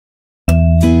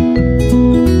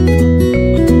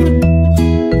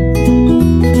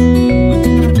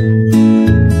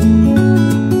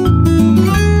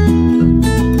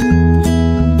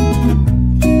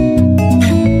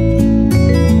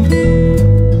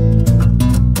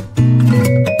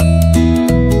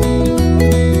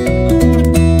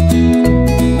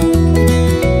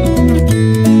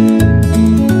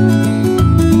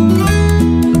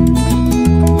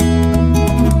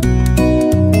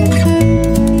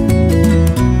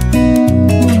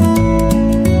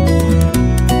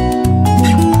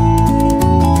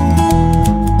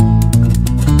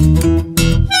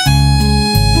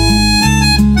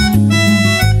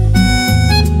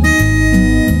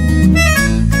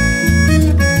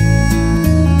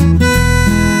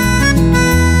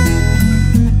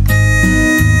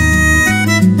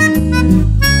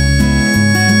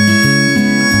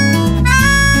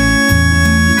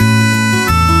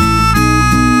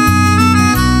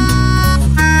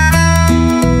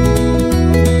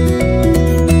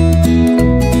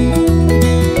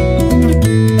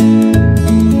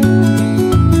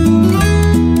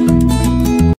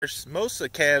most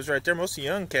of the calves right there, most of the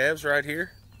young calves right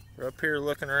here. They're up here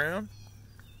looking around.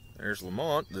 There's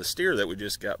Lamont, the steer that we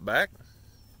just got back.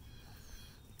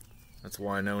 That's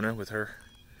Winona with her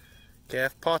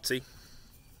calf Potsy.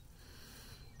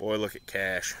 Boy, look at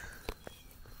Cash.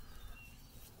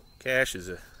 Cash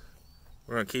is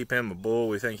we're going to keep him a bull.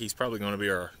 We think he's probably going to be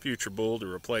our future bull to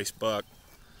replace Buck.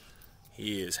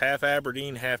 He is half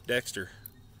Aberdeen, half Dexter.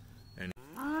 And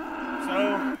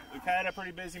so we've had a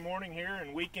pretty busy morning here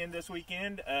and weekend this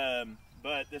weekend.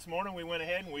 But this morning we went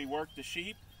ahead and we worked the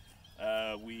sheep.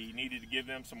 We needed to give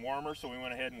them some warmers, so we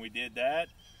went ahead and we did that.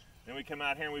 Then we come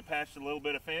out here and we patched a little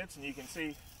bit of fence, and you can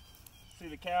see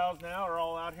the cows now are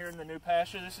all out here in the new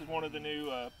pasture. This is one of the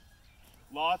new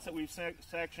lots that we've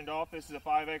sectioned off. This is a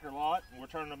 5-acre lot, and we're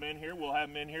turning them in here. We'll have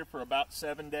them in here for about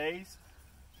 7 days.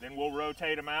 Then we'll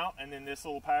rotate them out, and then this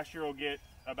little pasture will get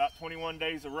about 21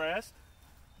 days of rest.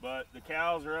 But the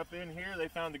cows are up in here. They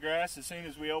found the grass as soon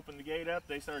as we opened the gate up.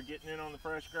 They started getting in on the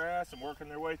fresh grass and working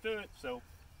their way through it. So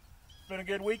it's been a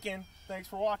good weekend. Thanks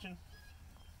for watching.